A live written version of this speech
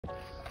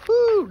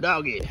Woo,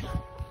 doggy.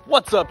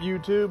 What's up,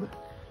 YouTube?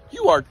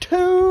 You are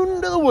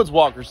tuned to the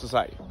Woodswalker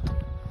Society.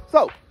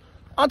 So,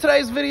 on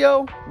today's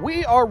video,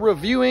 we are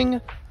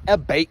reviewing a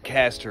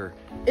baitcaster.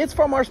 It's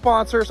from our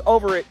sponsors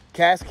over at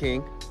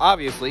KASTKING,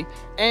 obviously,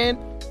 and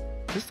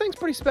this thing's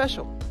pretty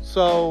special.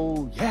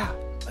 So, yeah,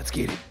 let's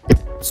get it.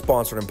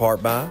 Sponsored in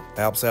part by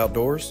Alps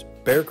Outdoors,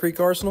 Bear Creek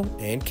Arsenal,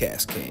 and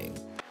KASTKING.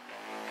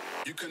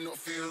 You cannot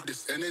feel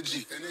this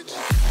energy.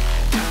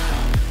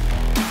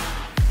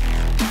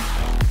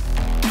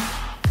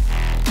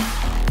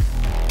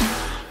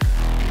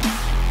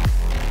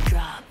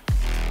 Drop.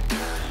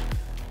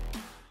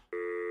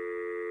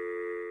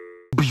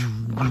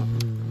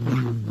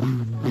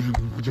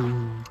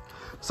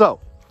 So,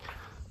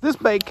 this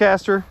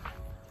baitcaster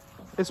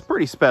is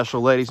pretty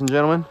special, ladies and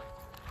gentlemen.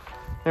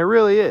 It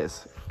really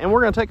is. And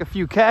we're going to take a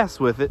few casts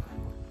with it,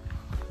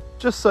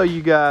 just so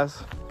you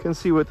guys can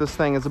see what this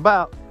thing is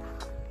about.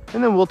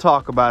 And then we'll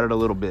talk about it a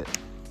little bit.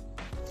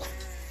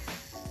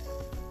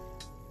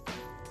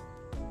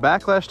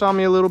 Backlashed on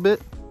me a little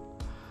bit.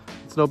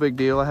 It's no big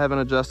deal. I haven't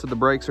adjusted the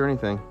brakes or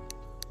anything.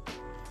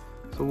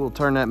 So we'll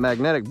turn that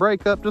magnetic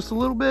brake up just a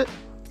little bit.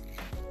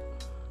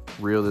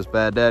 Reel this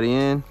bad daddy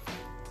in.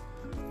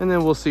 And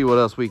then we'll see what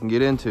else we can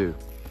get into.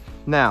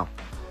 Now,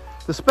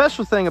 the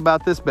special thing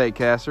about this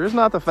baitcaster is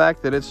not the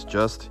fact that it's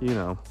just, you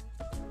know,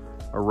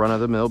 a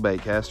run-of-the-mill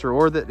baitcaster,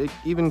 or that it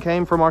even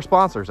came from our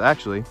sponsors,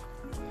 actually.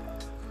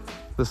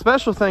 The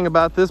special thing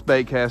about this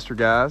baitcaster,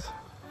 guys,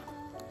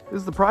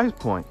 is the price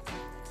point.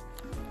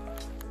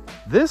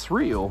 This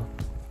reel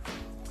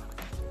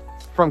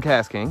from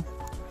KASTKING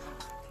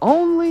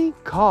only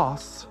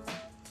costs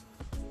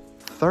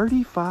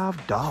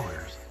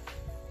 $35.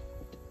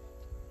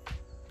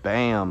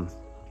 Bam.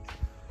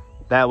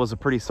 That was a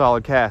pretty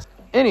solid cast.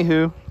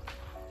 Anywho,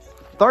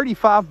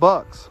 35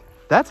 bucks.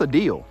 That's a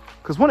deal.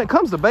 Because when it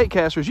comes to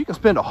baitcasters, you can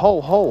spend a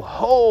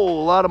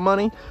whole lot of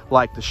money,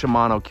 like the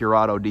Shimano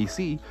Curado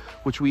DC,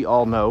 which we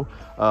all know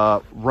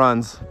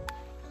runs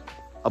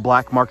a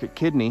black market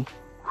kidney.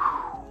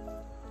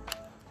 Whew.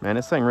 Man,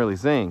 this thing really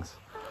zings.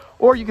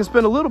 Or you can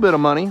spend a little bit of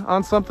money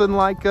on something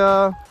like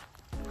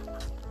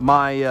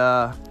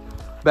my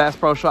Bass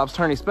Pro Shops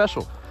Tourney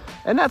Special.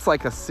 And that's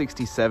like a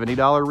 $60,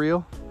 $70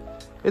 reel.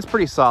 It's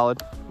pretty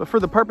solid. But for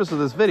the purpose of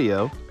this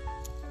video,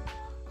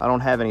 I don't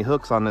have any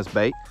hooks on this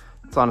bait.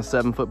 It's on a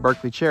 7-foot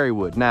Berkeley cherry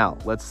wood. Now,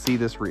 let's see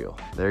this reel.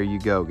 There you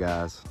go,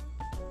 guys.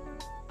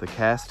 The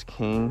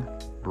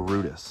KASTKING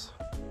Brutus.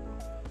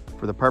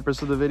 For the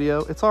purpose of the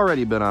video, it's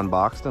already been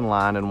unboxed and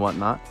lined and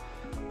whatnot.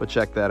 But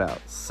check that out.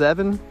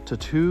 7 to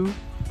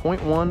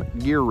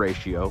 2.1 gear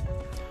ratio.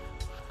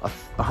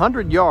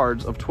 100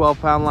 yards of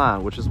 12-pound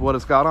line, which is what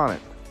it's got on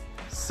it.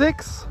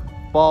 6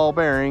 ball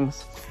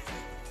bearings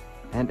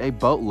and a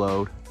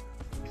boatload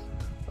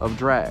of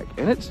drag.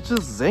 And it's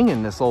just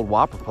zinging this old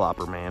whopper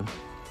plopper, man.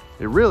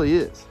 It really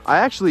is. I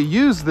actually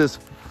used this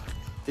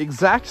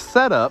exact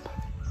setup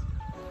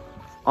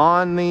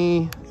on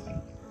the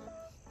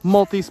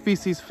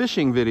multi-species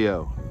fishing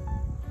video.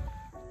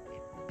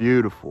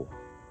 Beautiful,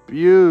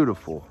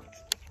 beautiful.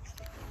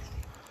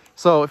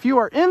 So if you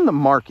are in the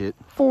market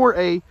for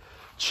a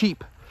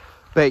cheap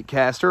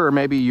baitcaster, or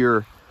maybe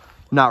you're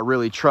not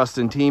really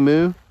trusting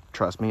Temu,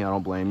 trust me, I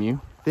don't blame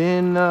you,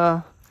 then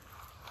the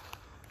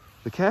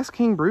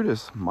KASTKING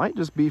Brutus might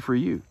just be for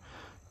you.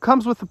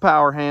 Comes with the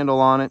power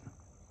handle on it.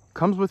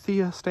 Comes with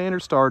the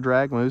standard star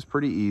drag, moves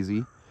pretty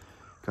easy.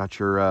 Got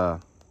your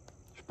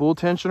spool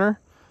tensioner,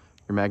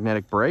 your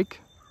magnetic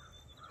brake,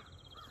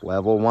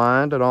 level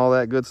wind, and all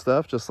that good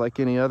stuff, just like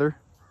any other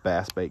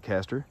bass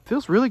baitcaster.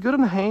 Feels really good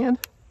in the hand.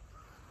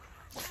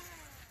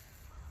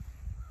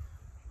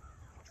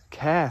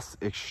 Casts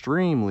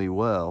extremely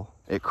well.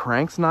 It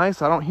cranks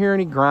nice. I don't hear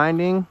any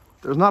grinding.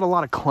 There's not a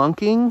lot of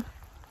clunking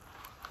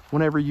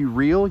whenever you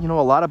reel. You know,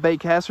 a lot of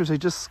baitcasters, they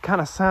just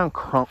kind of sound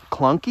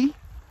clunky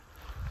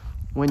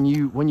when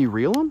you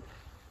reel them.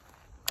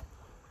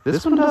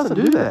 This one doesn't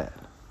do that.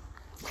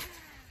 I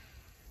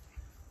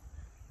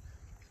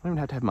don't even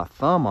have to have my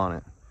thumb on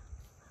it.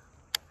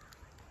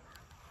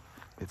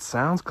 It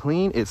sounds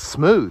clean. It's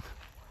smooth.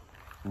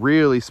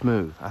 Really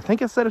smooth. I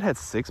think it said it had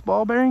 6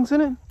 ball bearings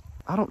in it.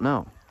 I don't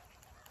know.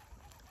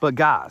 But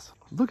guys,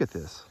 look at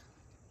this.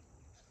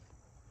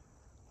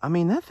 I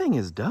mean, that thing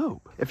is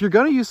dope. If you're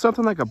going to use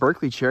something like a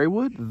Berkeley cherry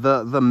wood,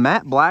 the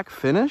matte black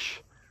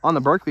finish on the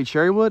Berkeley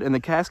cherry wood and the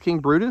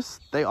KASTKING Brutus,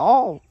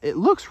 it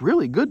looks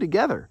really good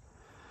together.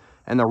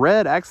 And the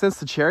red accents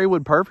the cherry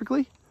wood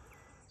perfectly.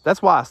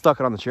 That's why I stuck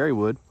it on the cherry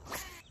wood.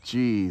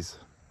 Jeez.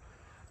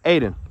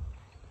 Aiden,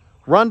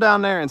 run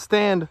down there and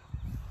stand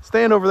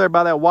over there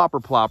by that whopper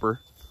plopper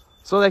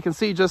so they can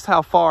see just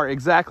how far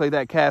exactly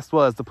that cast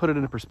was, to put it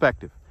into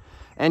perspective.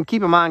 And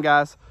keep in mind,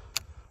 guys,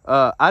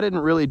 I didn't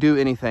really do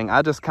anything.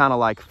 I just kind of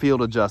like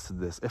field adjusted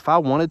this. If I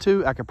wanted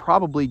to, I could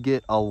probably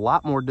get a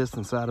lot more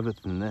distance out of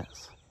it than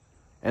this.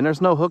 And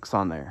there's no hooks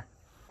on there.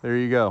 There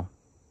you go.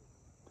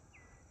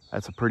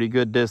 That's a pretty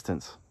good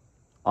distance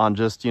on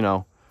just, you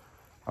know,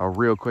 a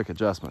real quick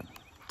adjustment.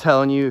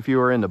 Telling you, if you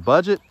are in the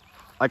budget,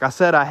 like I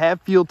said, I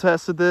have field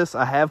tested this.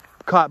 I have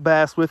caught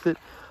bass with it.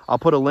 I'll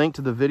put a link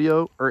to the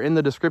video, or in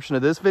the description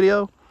of this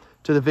video,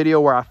 to the video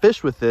where I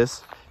fished with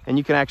this, and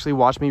you can actually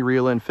watch me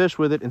reel in fish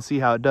with it and see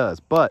how it does.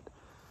 But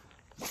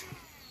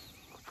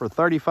for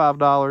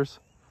 $35,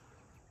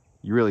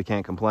 you really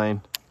can't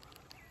complain.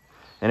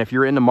 And if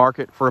you're in the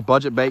market for a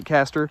budget bait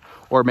caster,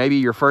 or maybe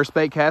your first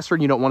bait caster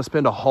and you don't want to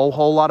spend a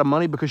whole lot of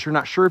money because you're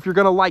not sure if you're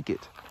going to like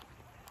it,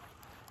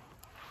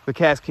 the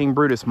KASTKING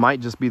Brutus might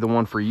just be the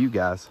one for you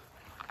guys.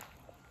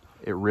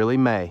 It really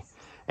may.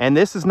 And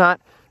this is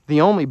not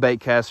the only bait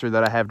caster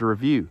that I have to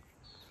review.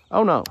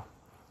 Oh no.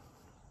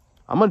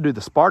 I'm going to do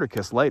the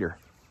Spartacus later.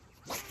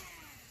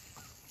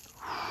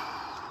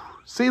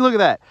 See, look at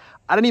that.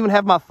 I didn't even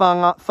have my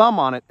thumb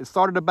on it. It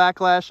started a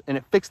backlash and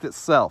it fixed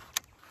itself.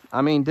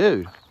 I mean,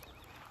 dude.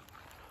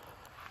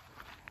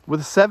 With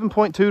a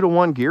 7.2 to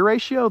 1 gear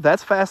ratio,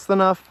 that's fast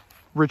enough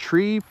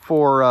retrieve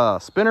for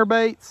spinner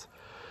baits.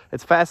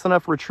 It's fast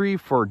enough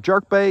retrieve for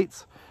jerk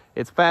baits.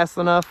 It's fast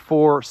enough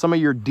for some of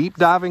your deep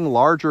diving,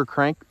 larger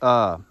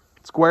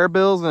square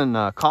bills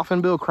and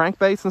coffin bill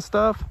crankbaits and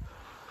stuff.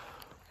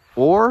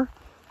 Or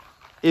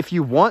if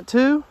you want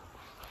to,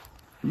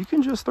 you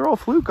can just throw a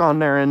fluke on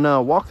there and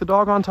walk the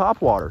dog on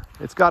top water.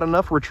 It's got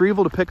enough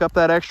retrieval to pick up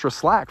that extra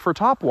slack for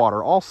top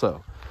water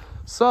also.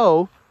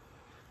 So,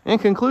 in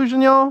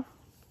conclusion, y'all,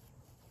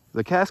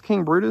 the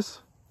KASTKING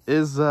Brutus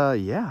is,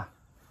 yeah,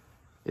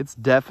 it's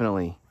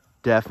definitely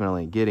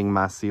getting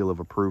my seal of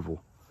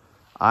approval.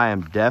 I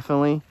am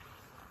definitely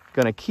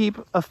going to keep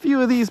a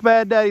few of these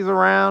bad daddies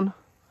around.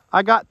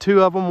 I got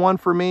 2 of them, one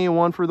for me and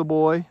one for the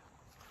boy.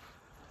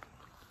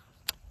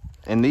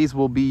 And these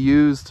will be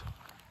used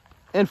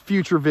in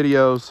future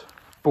videos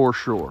for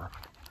sure.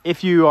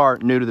 If you are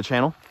new to the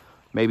channel,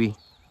 maybe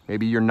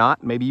you're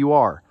not, maybe you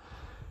are.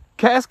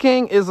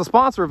 KASTKING is a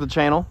sponsor of the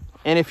channel.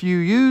 And if you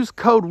use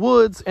code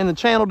WOODS in the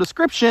channel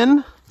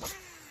description,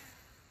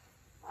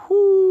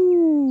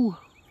 whoo,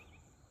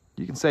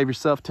 you can save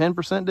yourself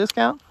 10%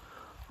 discount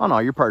on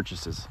all your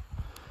purchases.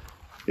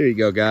 Here you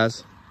go,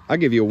 guys. I'll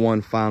give you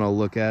one final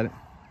look at it.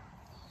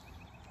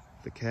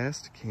 The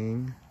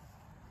KASTKING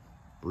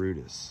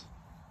Brutus.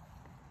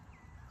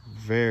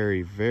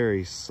 Very,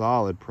 very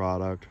solid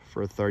product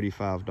for a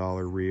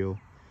 $35 reel.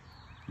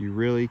 You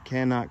really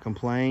cannot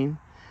complain.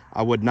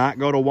 I would not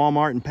go to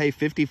Walmart and pay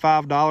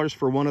 $55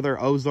 for one of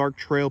their Ozark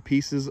Trail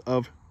pieces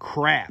of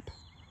crap.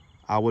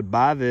 I would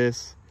buy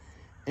this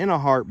in a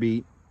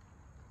heartbeat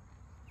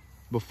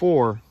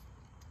before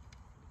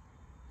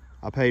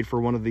I paid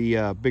for one of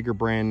the bigger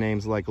brand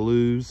names like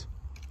Luz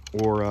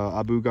or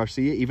Abu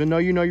Garcia. Even though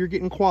you know you're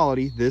getting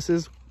quality, this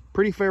is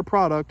pretty fair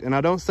product. And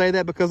I don't say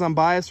that because I'm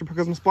biased or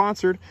because I'm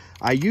sponsored.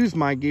 I use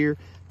my gear.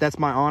 That's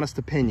my honest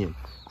opinion.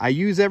 I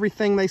use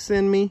everything they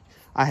send me.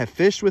 I have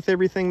fished with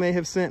everything they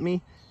have sent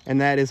me. And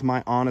that is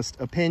my honest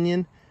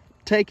opinion.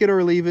 Take it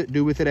or leave it.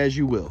 Do with it as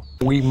you will.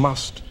 We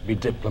must be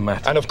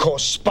diplomatic. And of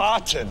course,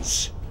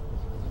 Spartans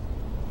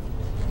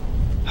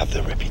have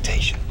the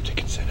reputation to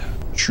consider.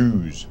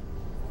 Choose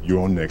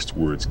your next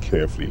words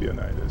carefully,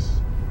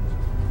 Leonidas.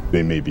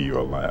 They may be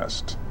your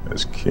last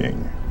as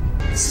king.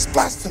 This is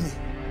blasphemy.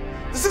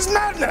 This is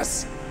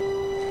madness.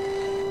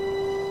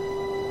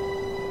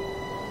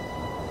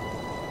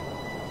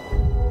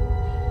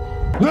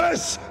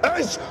 This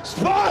is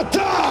Sparta!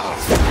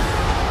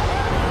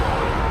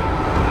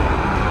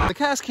 The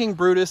KASTKING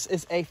Brutus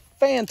is a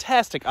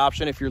fantastic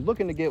option if you're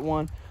looking to get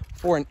one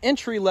for an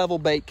entry-level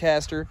bait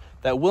caster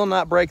that will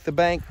not break the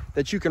bank,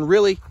 that you can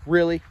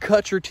really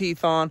cut your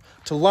teeth on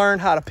to learn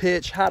how to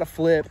pitch, how to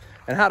flip,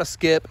 and how to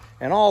skip,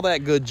 and all that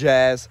good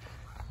jazz.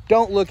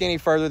 Don't look any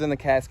further than the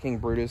KASTKING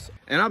Brutus.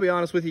 And I'll be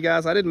honest with you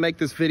guys, I didn't make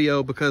this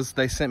video because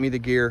they sent me the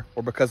gear,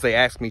 or because they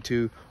asked me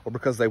to, or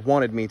because they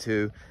wanted me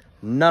to.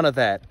 None of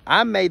that.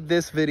 I made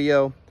this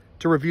video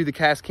to review the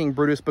KASTKING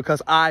Brutus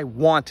because I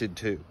wanted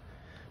to.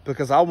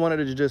 Because I wanted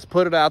to just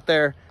put it out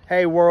there.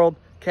 Hey world,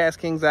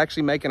 KASTKING's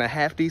actually making a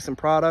half-decent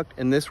product,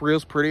 and this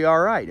reel's pretty all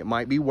right. It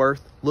might be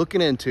worth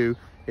looking into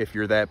if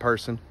you're that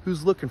person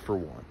who's looking for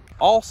one.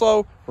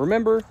 Also,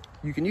 remember,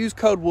 you can use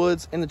code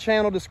WOODS in the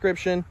channel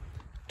description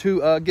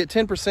to get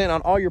 10%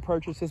 on all your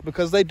purchases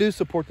because they do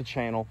support the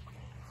channel.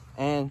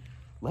 And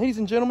ladies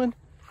and gentlemen,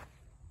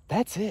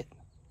 that's it.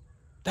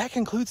 That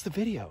concludes the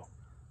video.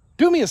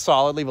 Do me a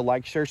solid, leave a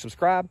like, share,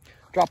 subscribe,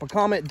 drop a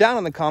comment down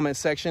in the comment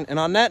section. And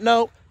on that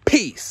note,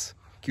 peace.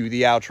 Cue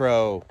the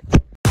outro.